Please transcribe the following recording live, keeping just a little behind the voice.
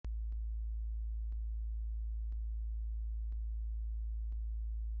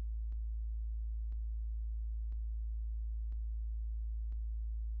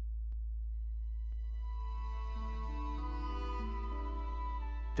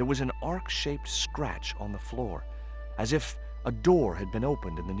There was an arc-shaped scratch on the floor, as if a door had been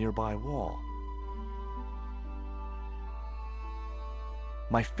opened in the nearby wall.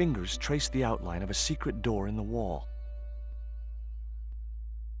 My fingers traced the outline of a secret door in the wall.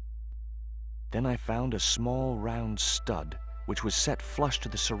 Then I found a small round stud, which was set flush to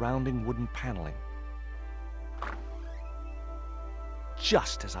the surrounding wooden paneling.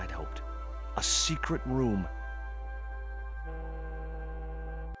 Just as I'd hoped. A secret room.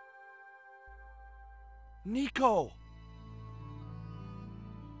 Nico!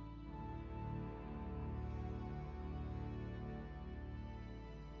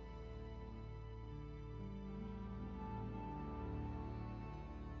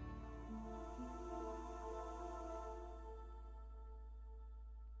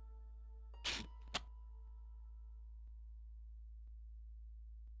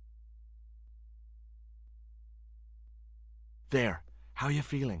 There, how are you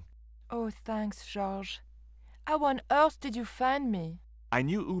feeling? Oh, thanks, Georges. How on earth did you find me? I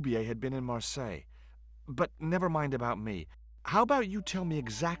knew Oubier had been in Marseille, but never mind about me. How about you tell me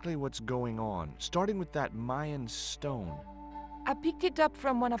exactly what's going on, starting with that Mayan stone? I picked it up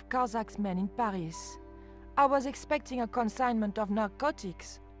from one of Carzak's men in Paris. I was expecting a consignment of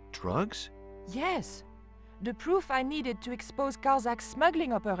narcotics. Drugs? Yes. The proof I needed to expose Carzak's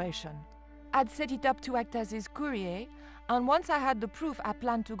smuggling operation. I'd set it up to act as his courier, and once I had the proof, I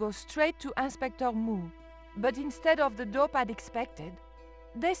planned to go straight to Inspector Mou. But instead of the dope I'd expected,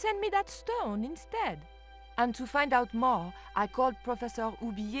 they sent me that stone instead. And to find out more, I called Professor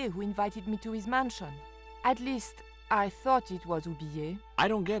Oubier, who invited me to his mansion. At least, I thought it was Oubier. I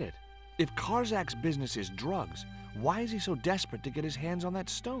don't get it. If Carzak's business is drugs, why is he so desperate to get his hands on that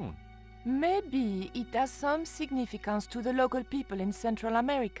stone? Maybe it has some significance to the local people in Central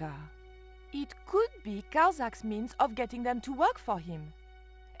America. It could be Carzak's means of getting them to work for him.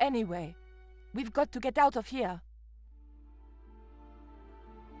 Anyway, we've got to get out of here.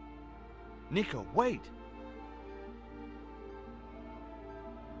 Nico, wait!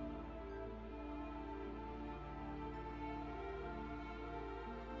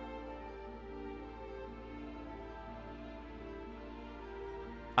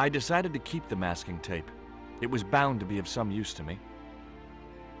 I decided to keep the masking tape. It was bound to be of some use to me.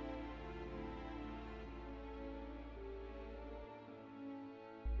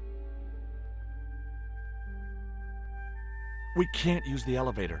 We can't use the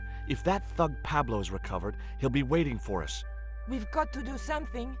elevator. If that thug Pablo's recovered, he'll be waiting for us. We've got to do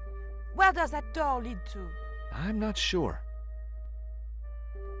something. Where does that door lead to? I'm not sure.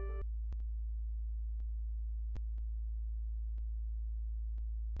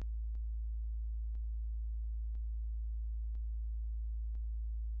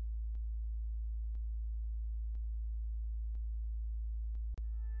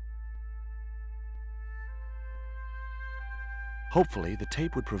 Hopefully, the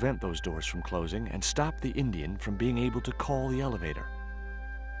tape would prevent those doors from closing and stop the Indian from being able to call the elevator.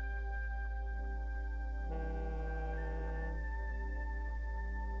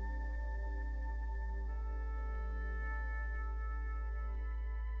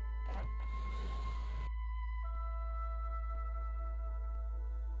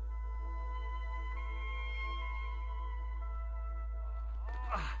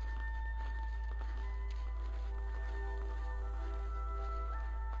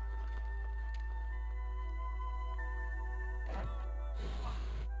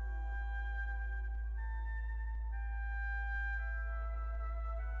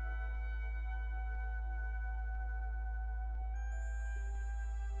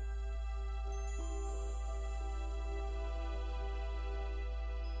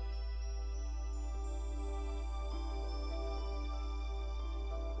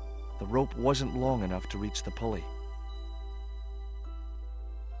 The rope wasn't long enough to reach the pulley.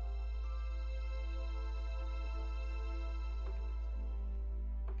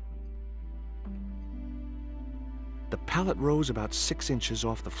 The pallet rose about 6 inches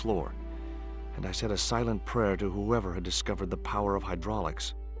off the floor, and I said a silent prayer to whoever had discovered the power of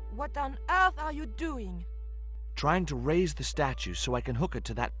hydraulics. What on earth are you doing? Trying to raise the statue so I can hook it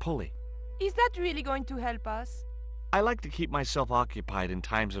to that pulley. Is that really going to help us? I like to keep myself occupied in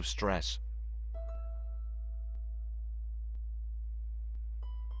times of stress.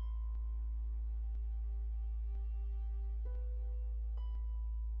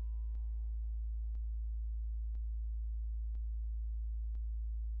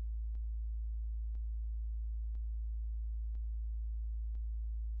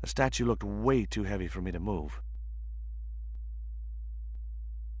 The statue looked way too heavy for me to move.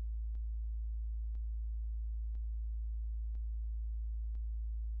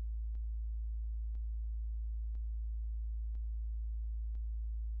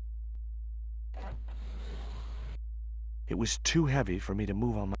 It was too heavy for me to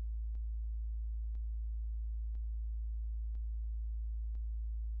move on my...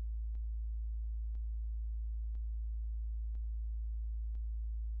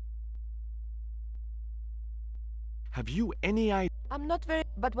 Have you any idea? I'm not very...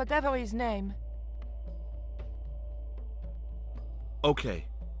 but whatever his name. Okay,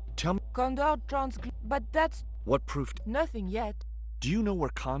 tell me... Condor but that's What proof? nothing yet. Do you know where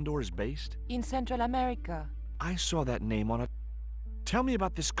Condor is based? In Central America. I saw that name on a... Tell me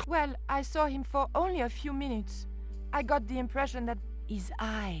about this... Well, I saw him for only a few minutes. I got the impression that his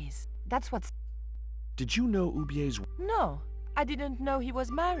eyes... That's what's... Did you know Ubier's... No, I didn't know he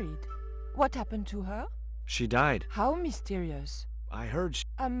was married. What happened to her? She died. How mysterious. I heard she...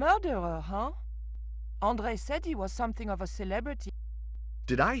 A murderer, huh? André said he was something of a celebrity.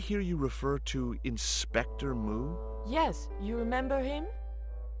 Did I hear you refer to Inspector Moo? Yes, you remember him?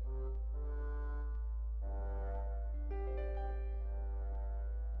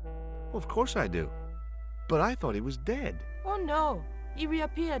 Well, of course I do. But I thought he was dead. Oh no, he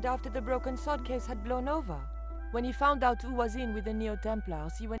reappeared after the broken sword case had blown over. When he found out who was in with the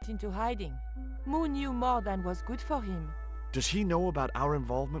Neo-Templars, he went into hiding. Moo knew more than was good for him. Does he know about our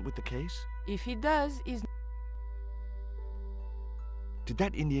involvement with the case? If he does, he's... Did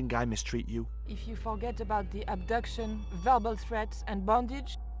that Indian guy mistreat you? If you forget about the abduction, verbal threats, and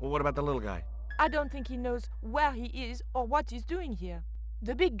bondage, Well, what about the little guy? I don't think he knows where he is or what he's doing here.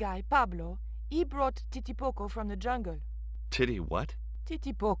 The big guy, Pablo, he brought Titipoco from the jungle. Titty what?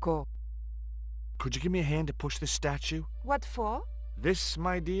 Titipoco. Could you give me a hand to push this statue? What for? This,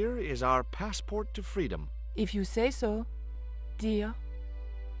 my dear, is our passport to freedom. If you say so, dear.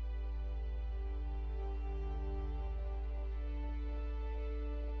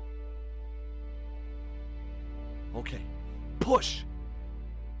 Okay, push!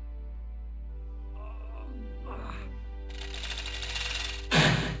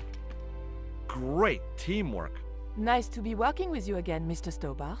 Great teamwork. Nice to be working with you again, Mr.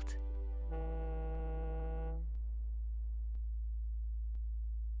 Stobart.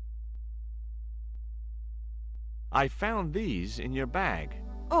 I found these in your bag.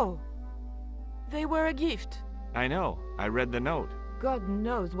 Oh, they were a gift. I know, I read the note. God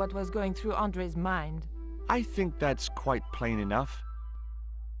knows what was going through André's mind. I think that's quite plain enough.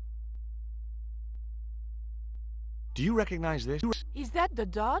 Do you recognize this? Is that the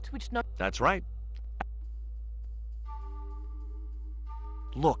dart which not... That's right.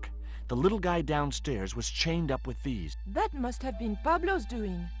 Look, the little guy downstairs was chained up with these. That must have been Pablo's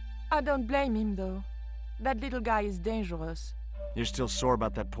doing. I don't blame him, though. That little guy is dangerous. You're still sore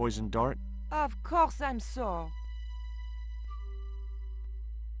about that poisoned dart? Of course I'm sore.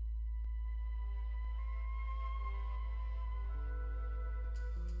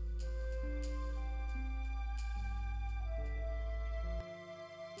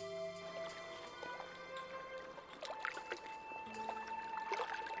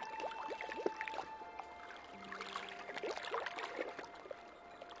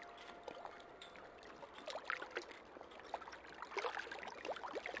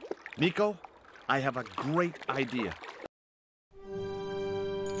 Nico, I have a great idea.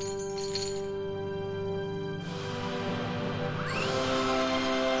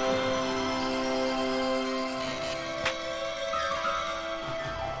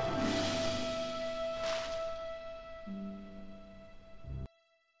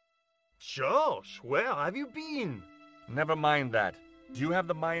 George, where have you been? Never mind that. Do you have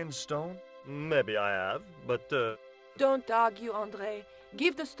the Mayan stone? Maybe I have, but, Don't argue, André.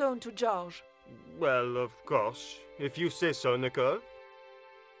 Give the stone to George. well, of course, if you say so, Nicole.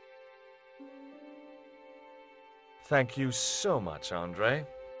 Thank you so much, André.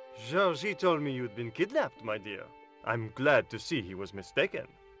 George, he told me you'd been kidnapped, my dear. I'm glad to see he was mistaken.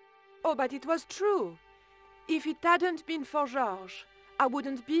 Oh, but it was true. If it hadn't been for George, I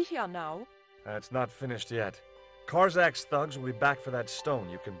wouldn't be here now. It's not finished yet. Karzak's thugs will be back for that stone,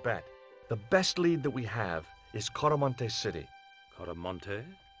 you can bet. The best lead that we have is Coromonte City. Coromonte?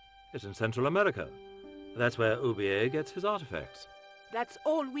 It's in Central America. That's where Ubier gets his artifacts. That's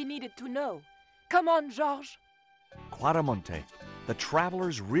all we needed to know. Come on, George. Quaramonte, the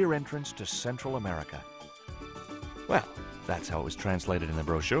traveler's rear entrance to Central America. Well, that's how it was translated in the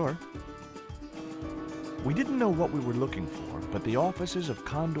brochure. We didn't know what we were looking for, but the offices of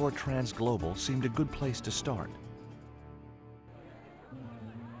Condor Transglobal seemed a good place to start.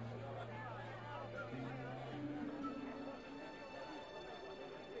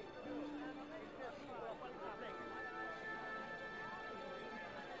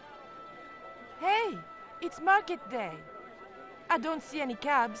 Hey, it's market day. I don't see any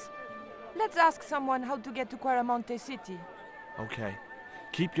cabs. Let's ask someone how to get to Quaramonte City. Okay.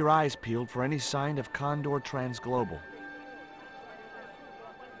 Keep your eyes peeled for any sign of Condor Transglobal.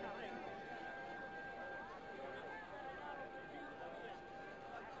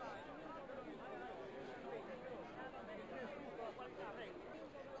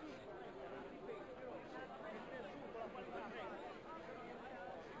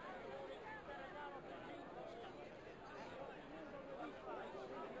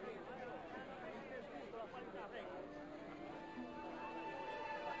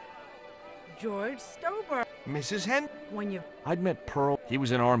 George Stober. Mrs. Hen? When you... I'd met Pearl. He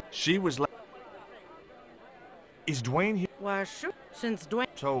was in arm. She was Is Dwayne here? Why, sure. Since Dwayne...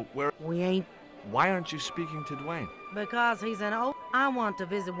 So, where... We ain't... Why aren't you speaking to Dwayne? Because he's an old... I want to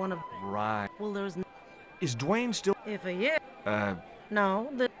visit one of... Right. Well, there's... Is Dwayne still... If he is...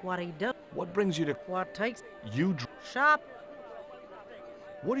 No, what he does... What brings you to... What takes... You... Shop...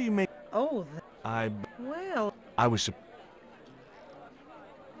 What do you make... Oh, Well... I was...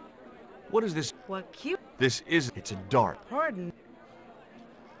 What is this? What cute... This is... It's a dart. Pardon?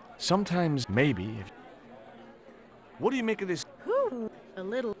 Sometimes, maybe, if... What do you make of this? Who? A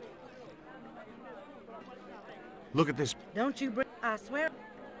little... Look at this. Don't you bring... I swear...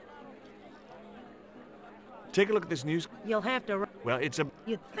 Take a look at this news. You'll have to... Well, it's a...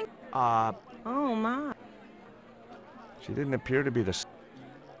 You think... Oh, my... She didn't appear to be the...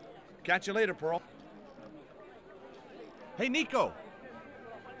 Catch you later, Pearl. Hey, Nico!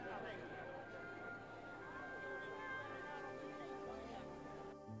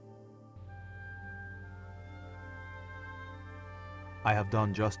 I have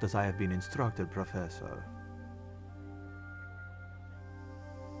done just as I have been instructed, Professor.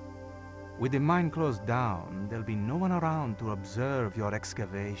 With the mine closed down, there'll be no one around to observe your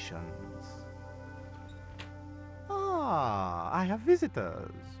excavations. Ah, I have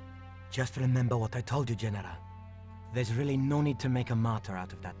visitors. Just remember what I told you, General. There's really no need to make a martyr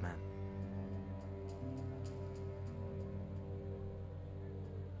out of that man.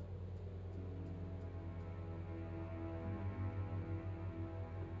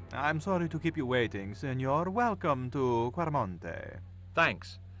 I'm sorry to keep you waiting, Senor. Welcome to Quaramonte.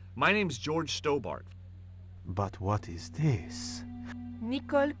 Thanks. My name's George Stobart. But what is this?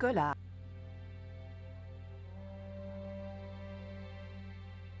 Nicole Collard.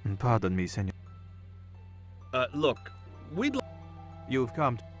 Pardon me, Senor. Look, we'd... You've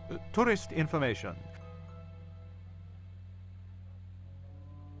come to... tourist information.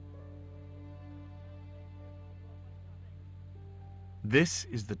 This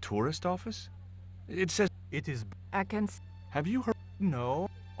is the tourist office? It says... It is... I can... Have you heard... No.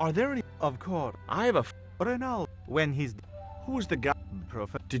 Are there any... Of course. I have a... Renal. When he's... Who was the guy?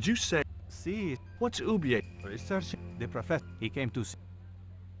 Prophet. Did you say... See. What's Ubier? Research. The professor. He came to see...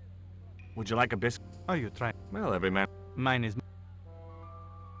 Would you like a biscuit? Are you trying? Well, every man... Mine is...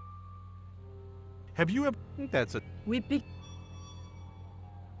 Have you ever... That's it. We pick...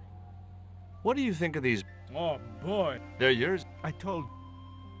 What do you think of these... Oh, boy. They're yours. I told...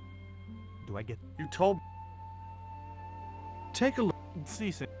 Do I get... You told... Take a look.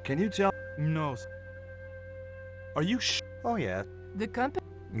 See, sir. Can you tell... No, sir. Are you Oh, yeah. The company...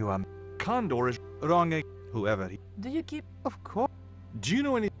 You are... Condor is... Wrong. Whoever he... Do you keep... Of course. Do you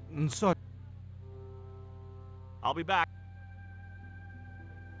know any... Sorry. I'll be back.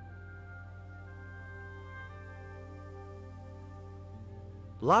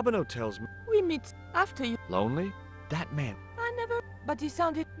 Labano tells me... We meet after you. Lonely? That man... I never... But he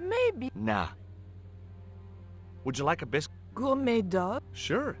sounded maybe... Nah. Would you like a biscuit? Gourmet dog.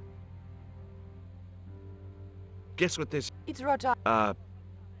 Sure. Guess what this... It's Roger. How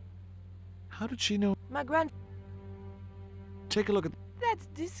did she know? My grand... Take a look at... That's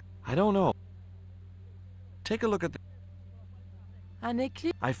this... I don't know. Take a look at the... An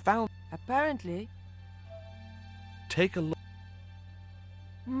eclipse. I found... Apparently... Take a look...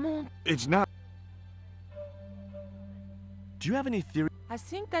 Mon... It's not... Do you have any theory? I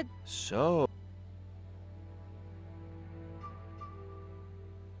think that... So...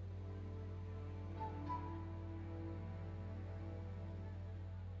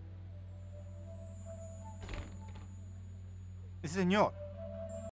 Senor.